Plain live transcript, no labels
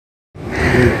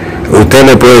¿Usted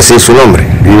me puede decir su nombre?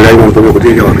 ¿Y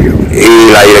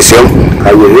la dirección?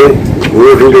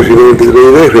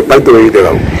 Reparto de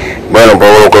Itelado. Bueno, por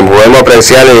lo que podemos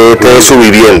apreciar, esta es su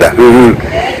vivienda.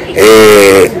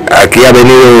 ¿Aquí ha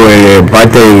venido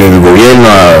parte del gobierno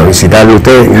a visitarle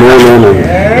usted?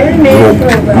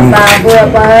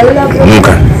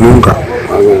 Nunca.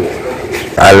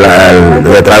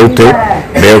 Detrás de usted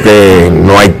veo que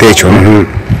no hay techo, ¿no?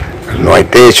 No hay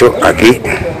techo aquí.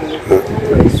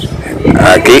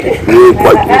 Un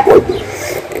cuarto.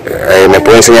 ¿Me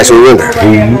puede enseñar su vivienda?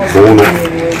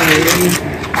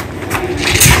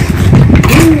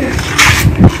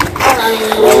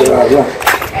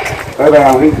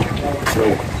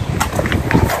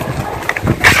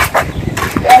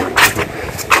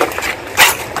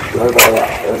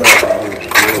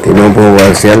 Tiene un poco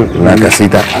parcial una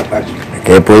casita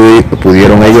que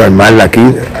pudieron ellos armarla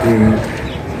aquí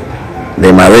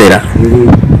de madera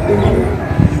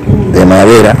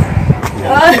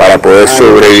para poder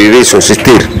sobrevivir,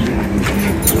 subsistir.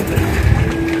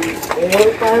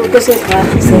 Se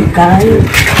cae.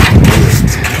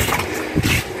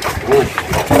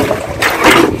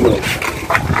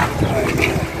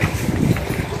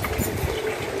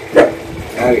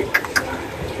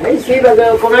 Sí, porque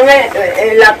ponen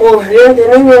la corriente,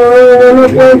 niño, no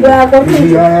puede entrar a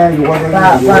corriente.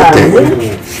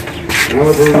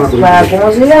 ¿Cómo se llama?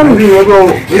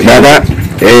 Nada,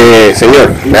 señor,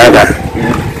 nada.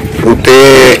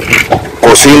 Usted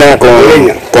cocina con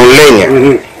leña.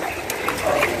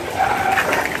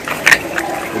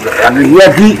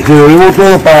 Aquí se lo llevo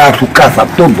todo para su casa,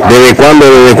 todo. ¿Desde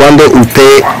cuándo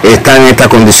usted está en estas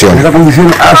condiciones? Esta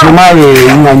condición hace más de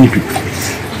un año.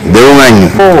 ¿De un año?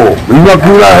 Iba aquí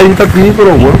una gente aquí,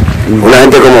 pero bueno. ¿Una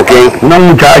gente como quién? Una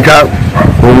muchacha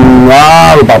con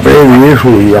de papel y eso,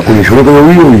 y las condiciones que yo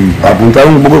vivo, y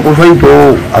apuntaron un poco de cosas y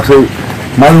todo hace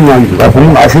más de un año.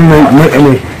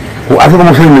 Hace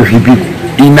como 6 meses y pico.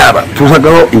 Y nada, todo se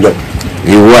quedó igual.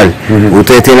 Igual.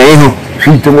 ¿Ustedes tienen hijos? Sí,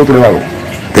 tengo 3 varones.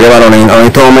 3 varones. ¿En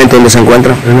estos momentos dónde se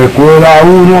encuentran? En la escuela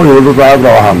uno y el otro estaba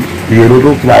trabajando. Y el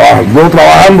otro trabaja, 2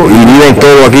 trabajando. ¿Y viven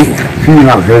todos aquí? Sí,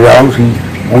 sí.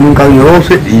 Uno en calle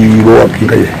 12 y 2 aquí en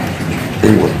calle.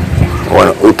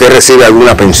 Bueno, ¿usted recibe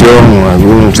alguna pensión,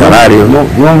 algún salario? No.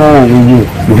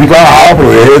 Yo fui trabajado, pero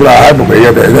dejé de trabajar porque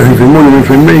ella se enfermó, yo me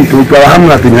enfermé y estoy trabajando en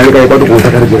la terminal de calle 4 con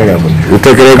esta carretera que hay.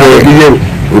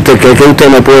 ¿Usted cree que usted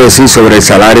me puede decir sobre el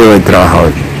salario del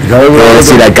trabajador? Es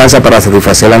decir, alcanza para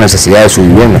satisfacer la necesidad de su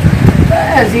vivienda.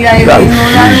 Sí.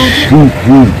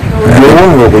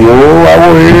 Lo que yo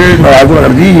hago es trabajar con la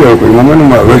cartilla, lo que más o menos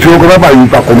me lo que para ir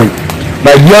para comer.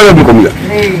 Para llevar mi comida.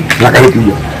 La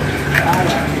carretilla.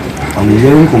 A mí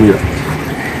llevar mi comida.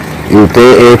 Y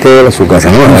usted es su casa,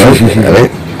 ¿no? Sí. A ver,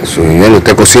 su vivienda,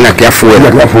 usted cocina aquí afuera.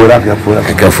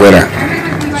 Aquí afuera.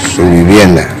 Su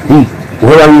vivienda. Sí,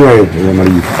 coge la vida de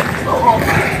amarillo.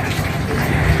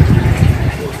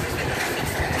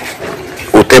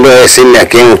 ¿Usted puede decirme a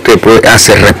quién usted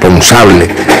hace responsable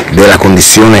de las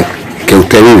condiciones que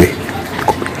usted vive?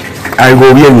 Al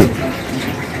gobierno.